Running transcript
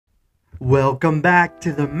Welcome back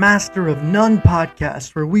to the Master of None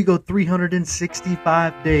podcast, where we go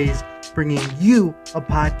 365 days bringing you a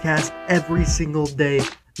podcast every single day.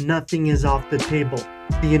 Nothing is off the table.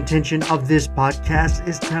 The intention of this podcast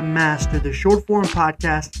is to master the short form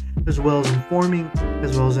podcast as well as informing,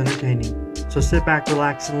 as well as entertaining. So sit back,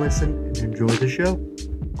 relax, and listen and enjoy the show.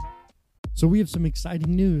 So we have some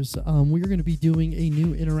exciting news. We're going to be doing a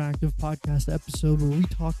new interactive podcast episode where we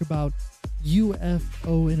talk about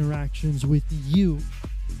UFO interactions with you,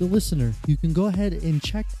 the listener. You can go ahead and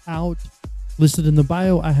check out, listed in the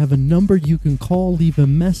bio, I have a number you can call, leave a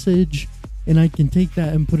message, and I can take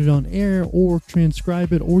that and put it on air or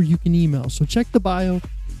transcribe it, or you can email. So check the bio,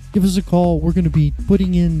 give us a call. We're going to be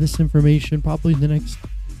putting in this information probably in the next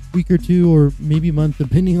week or two, or maybe a month,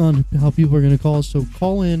 depending on how people are going to call. So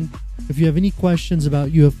call in if you have any questions about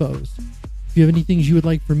UFOs, if you have any things you would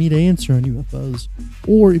like for me to answer on UFOs,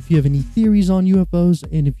 or if you have any theories on UFOs,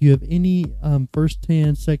 and if you have any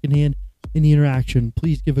first-hand, second-hand, any interaction,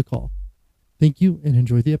 please give a call. Thank you, and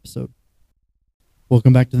enjoy the episode.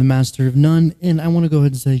 Welcome back to the Master of None, and I want to go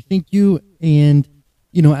ahead and say thank you. And,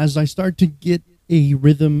 as I start to get a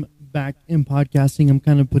rhythm back in podcasting, I'm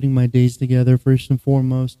kind of putting my days together first and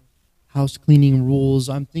foremost. House cleaning rules.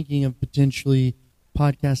 I'm thinking of potentially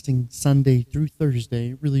podcasting Sunday through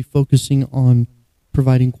Thursday, really focusing on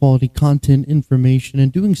providing quality content, information,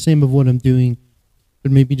 and doing same of what I'm doing, but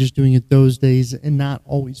maybe just doing it those days and not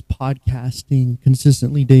always podcasting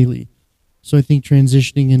consistently daily. So I think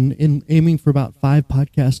transitioning and aiming for about 5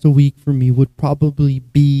 podcasts a week for me would probably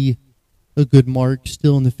be a good mark,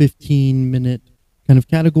 still in the 15-minute kind of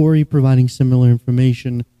category, providing similar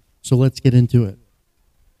information. So let's get into it.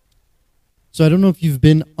 So I don't know if you've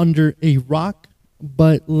been under a rock,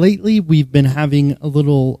 but lately we've been having a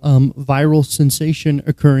little viral sensation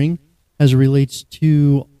occurring as it relates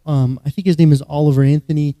to, I think his name is Oliver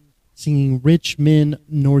Anthony, singing Rich Men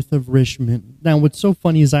North of Richmond. Now, what's so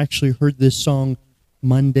funny is I actually heard this song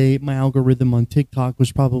Monday. My algorithm on TikTok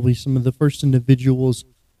was probably some of the first individuals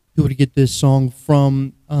who would get this song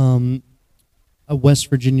from a West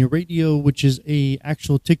Virginia radio, which is a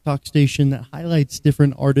actual TikTok station that highlights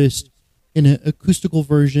different artists in an acoustical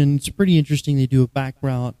version. It's pretty interesting. They do a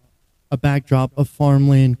backdrop of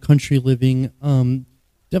farmland, country living.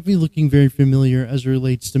 Definitely looking very familiar as it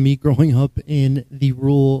relates to me growing up in the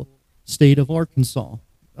rural state of Arkansas.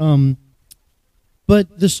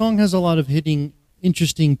 But the song has a lot of hitting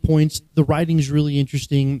interesting points. The writing's really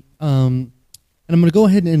interesting. And I'm going to go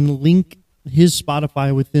ahead and link his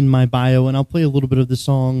Spotify within my bio, and I'll play a little bit of the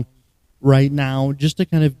song right now just to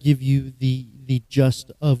kind of give you the gist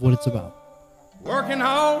of what it's about. Working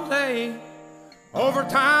all day,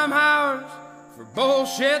 overtime hours for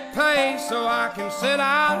bullshit pay, so I can sit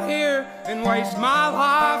out here and waste my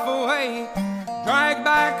life away. Drag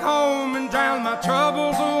back home and drown my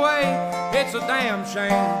troubles away. It's a damn shame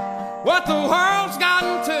what the world's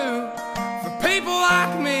gotten to for people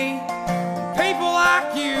like me, people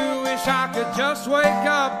like you. Wish I could just wake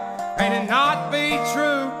up and it not be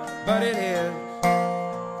true, but it is.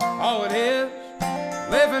 Oh, it is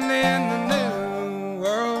living in the new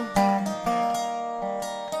world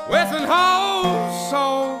with an whole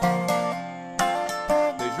soul.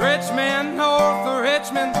 These rich men north of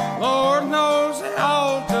Richmond, Lord knows they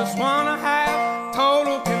all just wanna have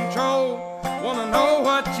total control. Wanna know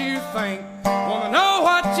what you think, wanna know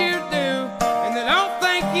what you do, and they don't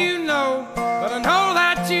think you know, but I know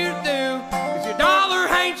that you do, 'cause your dollar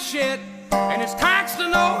ain't shit, and it's taxed to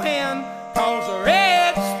no end, 'cause the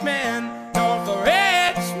rich men north of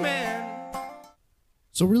Richmond.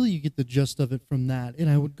 So really you get the gist of it from that, and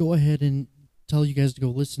I would go ahead and tell you guys to go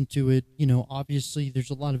listen to it. Obviously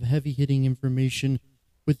there's a lot of heavy hitting information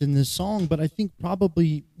within this song, but I think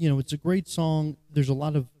probably, it's a great song. There's a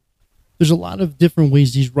lot of different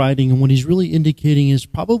ways he's writing, and what he's really indicating is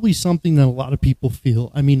probably something that a lot of people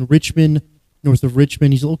feel. I mean, Richmond, north of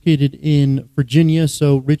Richmond, he's located in Virginia,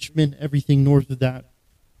 so Richmond, everything north of that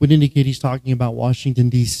would indicate he's talking about Washington,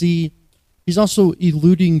 D.C. He's also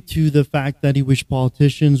alluding to the fact that he wished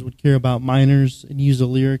politicians would care about minors, and he used a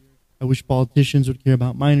lyric, I wish politicians would care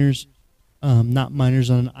about minors, not minors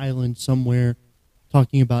on an island somewhere,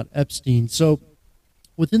 talking about Epstein. So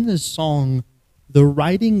within this song, the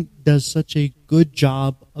writing does such a good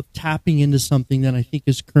job of tapping into something that I think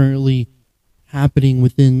is currently happening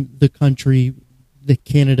within the country, the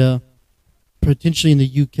Canada, potentially in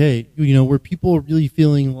the UK, where people are really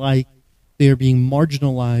feeling like they are being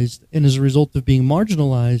marginalized, and as a result of being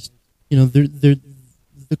marginalized,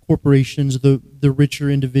 the corporations, the richer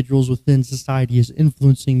individuals within society is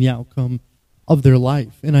influencing the outcome of their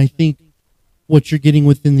life. And I think what you're getting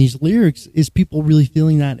within these lyrics is people really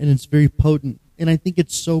feeling that, and it's very potent. And I think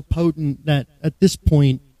it's so potent that at this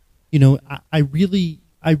point, you know, I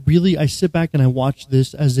sit back and I watch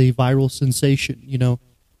this as a viral sensation. You know,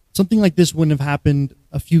 something like this wouldn't have happened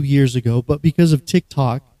a few years ago, but because of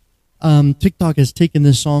TikTok, TikTok has taken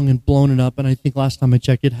this song and blown it up. And I think last time I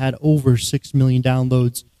checked, it had over 6 million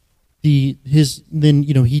downloads. Then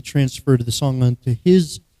he transferred the song onto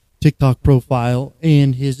his TikTok profile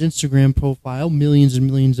and his Instagram profile, millions and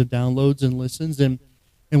millions of downloads and listens, and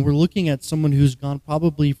we're looking at someone who's gone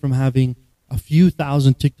probably from having a few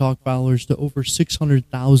thousand TikTok followers to over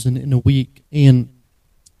 600,000 in a week, and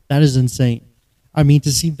that is insane. I mean,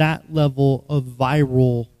 to see that level of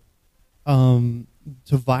viralness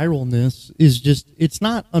is just, it's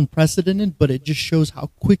not unprecedented, but it just shows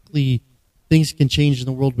how quickly things can change in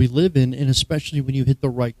the world we live in, and especially when you hit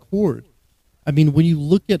the right chord. I mean, when you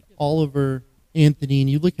look at Oliver Anthony and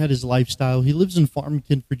you look at his lifestyle, he lives in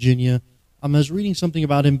Farmington, Virginia. I was reading something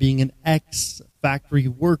about him being an ex-factory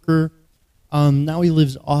worker. Now he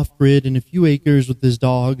lives off-grid in a few acres with his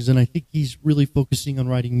dogs, and I think he's really focusing on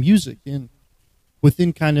writing music. And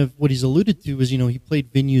within kind of what he's alluded to is, you know, he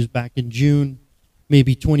played venues back in June.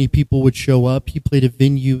 Maybe 20 people would show up. He played a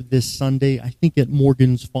venue this Sunday, I think at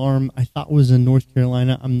Morgan's Farm. I thought it was in North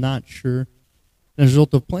Carolina. I'm not sure. As a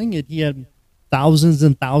result of playing it, he had thousands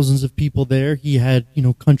and thousands of people there. He had, you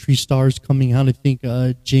know, country stars coming out. I think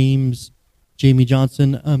Jamie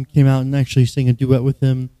Johnson came out and actually sang a duet with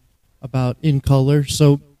him about In Color.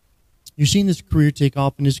 So you're seeing this career take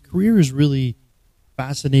off, and his career is really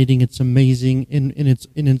fascinating. It's amazing, and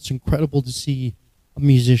it's incredible to see a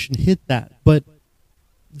musician hit that. But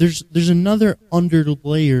there's another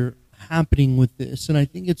underlayer happening with this, and I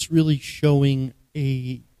think it's really showing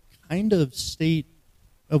a kind of state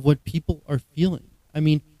of what people are feeling. I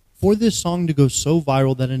mean, for this song to go so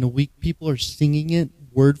viral that in a week people are singing it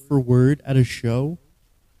word for word at a show,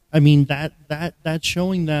 I mean, that's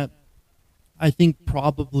showing that I think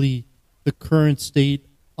probably the current state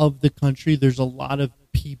of the country, there's a lot of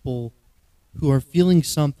people who are feeling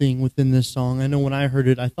something within this song. I know when I heard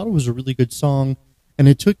it, I thought it was a really good song, and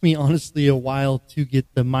it took me honestly a while to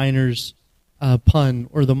get the minors pun,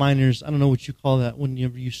 or the minors, I don't know what you call that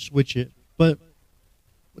whenever you switch it. But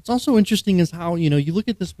what's also interesting is how, you know, you look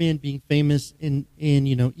at this man being famous, and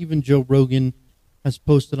you know, even Joe Rogan has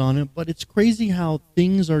posted on it, but it's crazy how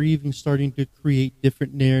things are even starting to create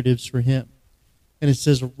different narratives for him. And it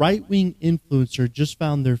says, right-wing influencer just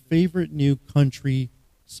found their favorite new country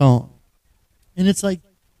song. And it's like,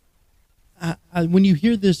 when you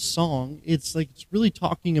hear this song, it's like, it's really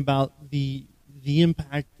talking about the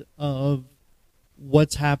impact of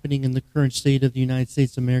what's happening in the current state of the United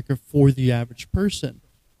States of America for the average person.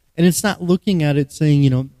 And it's not looking at it saying,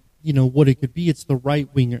 you know what it could be. It's the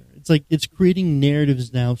right-winger. It's like, it's creating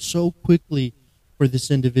narratives now so quickly for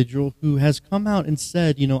this individual who has come out and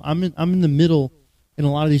said, you know, I'm in the middle in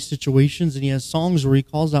a lot of these situations, and he has songs where he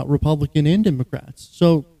calls out Republican and Democrats.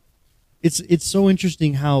 So it's so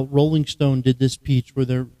interesting how Rolling Stone did this piece where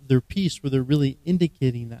they're really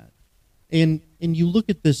indicating that. And you look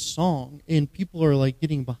at this song, and people are like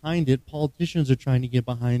getting behind it. Politicians are trying to get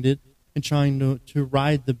behind it and trying to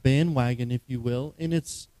ride the bandwagon, if you will. And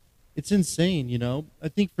it's insane, you know. I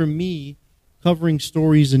think for me, covering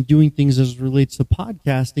stories and doing things as it relates to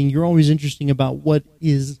podcasting, you're always interesting about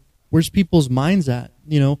where's people's minds at,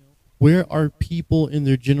 you know. Where are people in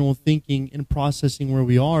their general thinking and processing where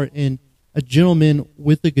we are? And a gentleman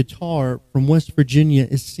with a guitar from West Virginia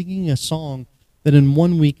is singing a song that in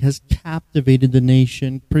 1 week has captivated the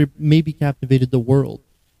nation, maybe captivated the world.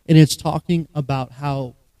 And it's talking about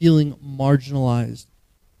how feeling marginalized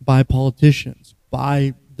by politicians,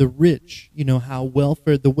 by the rich, you know, how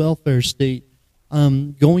the welfare state,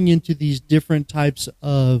 going into these different types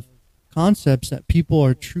of concepts that people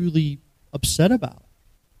are truly upset about.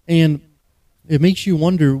 And it makes you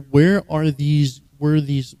wonder, where are these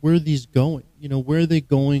going? You know, where are they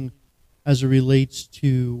going as it relates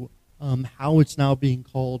to how it's now being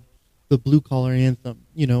called the blue-collar anthem?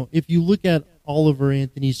 You know, if you look at Oliver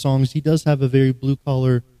Anthony's songs, he does have a very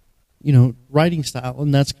blue-collar, you know, writing style,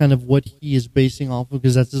 and that's kind of what he is basing off of,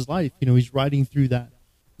 because that's his life. You know, he's writing through that.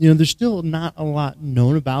 You know, there's still not a lot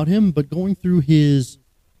known about him, but going through his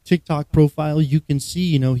TikTok profile, you can see,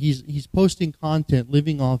 you know, he's posting content,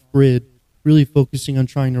 living off-grid, really focusing on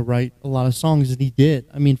trying to write a lot of songs, and he did.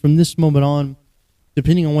 I mean, from this moment on,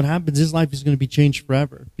 depending on what happens, his life is going to be changed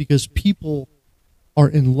forever, because people are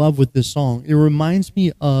in love with this song. It reminds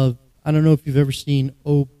me of, I don't know if you've ever seen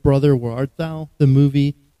Oh Brother, Where Art Thou, the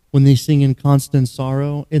movie, when they sing In Constant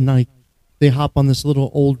Sorrow, and like they hop on this little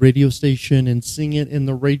old radio station and sing it, and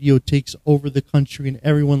the radio takes over the country, and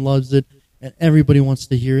everyone loves it, and everybody wants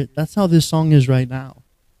to hear it. That's how this song is right now.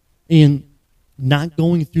 And not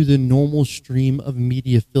going through the normal stream of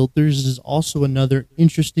media filters is also another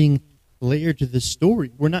interesting layer to this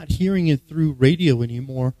story. We're not hearing it through radio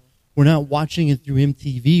anymore. We're not watching it through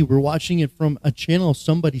MTV. We're watching it from a channel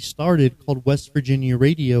somebody started called West Virginia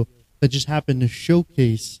Radio that just happened to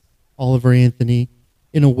showcase Oliver Anthony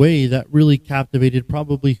in a way that really captivated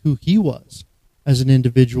probably who he was as an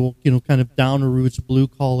individual, kind of down to roots, blue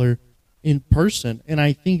collar in person. And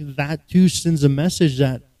I think that too sends a message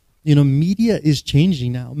that, media is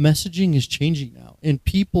changing now. Messaging is changing now. And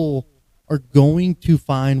people are going to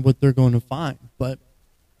find what they're going to find. But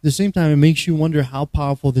at the same time, it makes you wonder how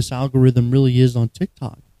powerful this algorithm really is on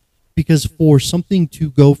TikTok. Because for something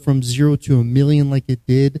to go from 0 to 1 million like it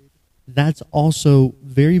did, that's also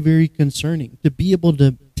very, very concerning. To be able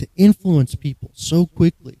to influence people so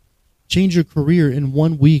quickly, change your career in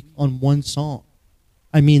 1 week on one song.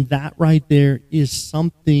 I mean, that right there is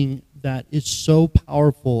something that is so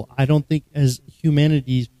powerful. I don't think as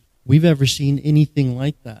humanity we've ever seen anything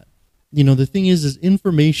like that. The thing is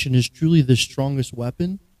information is truly the strongest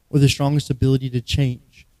weapon or the strongest ability to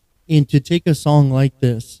change. And to take a song like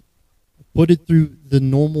this, put it through the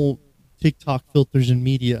normal TikTok filters and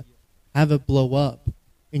media, have it blow up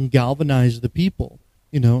and galvanize the people,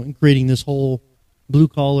 and creating this whole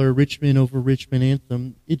blue-collar Richmond over Richmond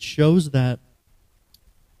anthem, it shows that,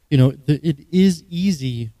 it is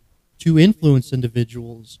easy to influence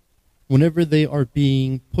individuals whenever they are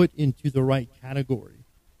being put into the right category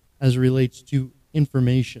as it relates to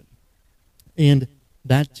information. And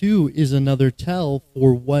that, too, is another tell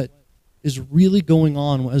for what is really going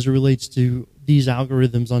on as it relates to these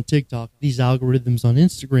algorithms on TikTok, these algorithms on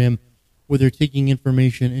Instagram, where they're taking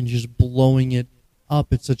information and just blowing it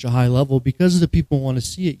up at such a high level because the people want to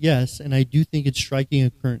see it, yes, and I do think it's striking a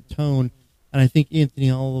current tone, and I think Anthony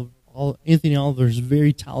Oliver is a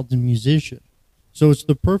very talented musician. So it's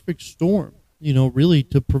the perfect storm, really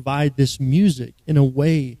to provide this music in a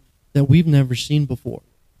way that we've never seen before.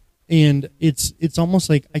 And it's almost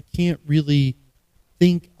like I can't really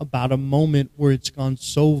think about a moment where it's gone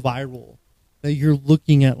so viral that you're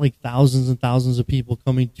looking at like thousands and thousands of people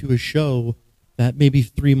coming to a show that maybe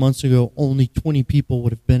 3 months ago only 20 people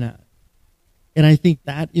would have been at. And I think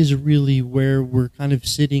that is really where we're kind of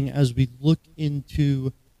sitting as we look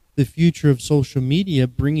into the future of social media,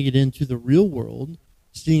 bringing it into the real world,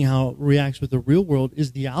 seeing how it reacts with the real world,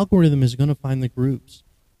 is the algorithm is going to find the groups,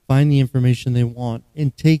 find the information they want,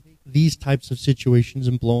 and take these types of situations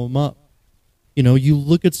and blow them up. You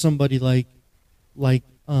look at somebody like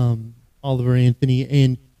Oliver Anthony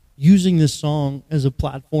and using this song as a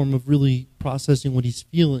platform of really processing what he's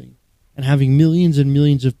feeling and having millions and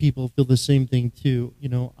millions of people feel the same thing too.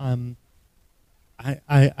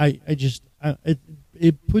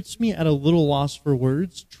 It puts me at a little loss for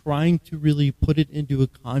words trying to really put it into a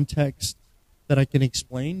context that I can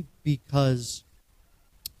explain, because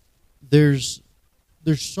there's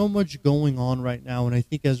so much going on right now, and I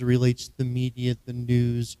think as it relates to the media, the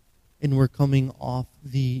news, and we're coming off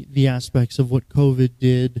the aspects of what COVID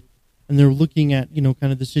did, and they're looking at,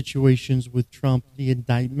 kind of the situations with Trump, the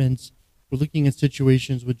indictments. We're looking at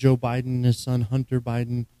situations with Joe Biden and his son, Hunter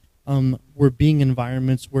Biden. We're being in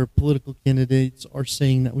environments where political candidates are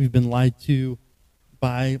saying that we've been lied to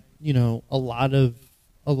by, a lot,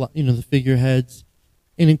 the figureheads.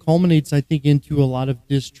 And it culminates, I think, into a lot of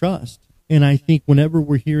distrust. And I think whenever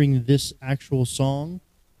we're hearing this actual song,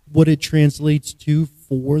 what it translates to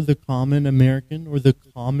for the common American or the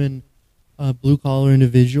common blue-collar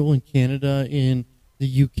individual in Canada, in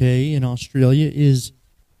the UK, in Australia, is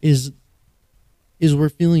we're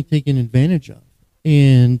feeling taken advantage of.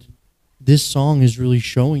 And this song is really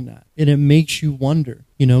showing that. And it makes you wonder,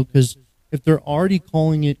 because if they're already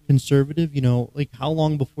calling it conservative, like how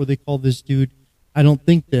long before they call this dude, I don't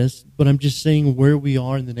think this, but I'm just saying where we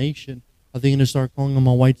are in the nation, are they going to start calling him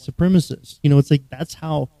a white supremacist? It's like that's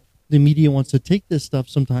how the media wants to take this stuff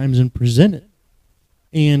sometimes and present it.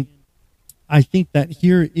 And I think that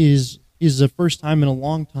here is the first time in a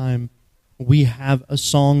long time we have a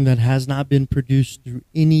song that has not been produced through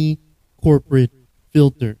any corporate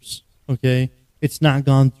filters, okay? It's not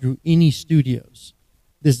gone through any studios.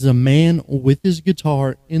 This is a man with his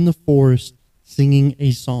guitar in the forest singing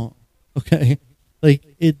a song, okay? Like,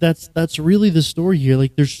 that's really the story here.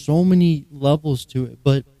 Like, there's so many levels to it.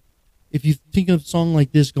 But if you think of a song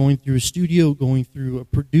like this going through a studio, going through a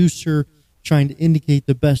producer, trying to indicate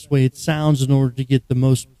the best way it sounds in order to get the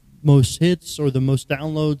most hits or the most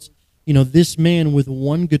downloads, this man with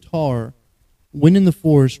one guitar went in the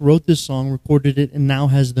forest, wrote this song, recorded it, and now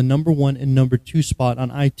has the #1 and #2 spot on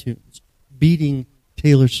iTunes, beating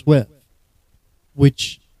Taylor Swift.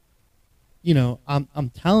 Which, you know, I'm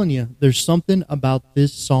telling you, there's something about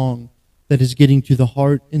this song that is getting to the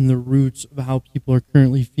heart and the roots of how people are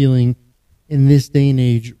currently feeling in this day and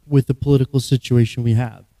age with the political situation we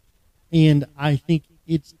have. And I think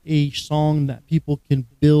it's a song that people can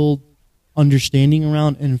build understanding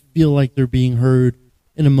around and feel like they're being heard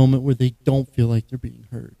in a moment where they don't feel like they're being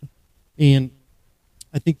heard. And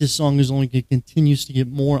I think this song is only going to continue to get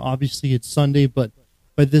more. Obviously, it's Sunday, but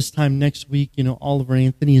by this time next week, you know, Oliver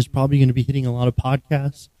Anthony is probably going to be hitting a lot of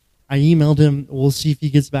podcasts. I emailed him. We'll see if he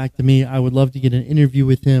gets back to me. I would love to get an interview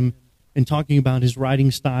with him and talking about his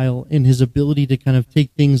writing style and his ability to kind of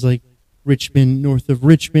take things like Men North of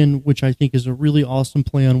Richmond, which I think is a really awesome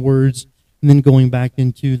play on words, and then going back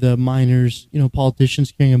into the miners, you know,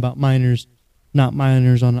 politicians caring about miners, not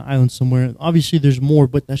miners on an island somewhere. Obviously, there's more,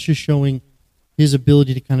 but that's just showing his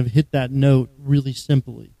ability to kind of hit that note really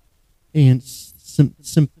simply and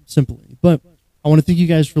simply. But I want to thank you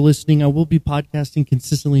guys for listening. I will be podcasting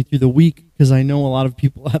consistently through the week because I know a lot of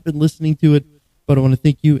people have been listening to it, but I want to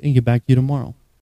thank you and get back to you tomorrow.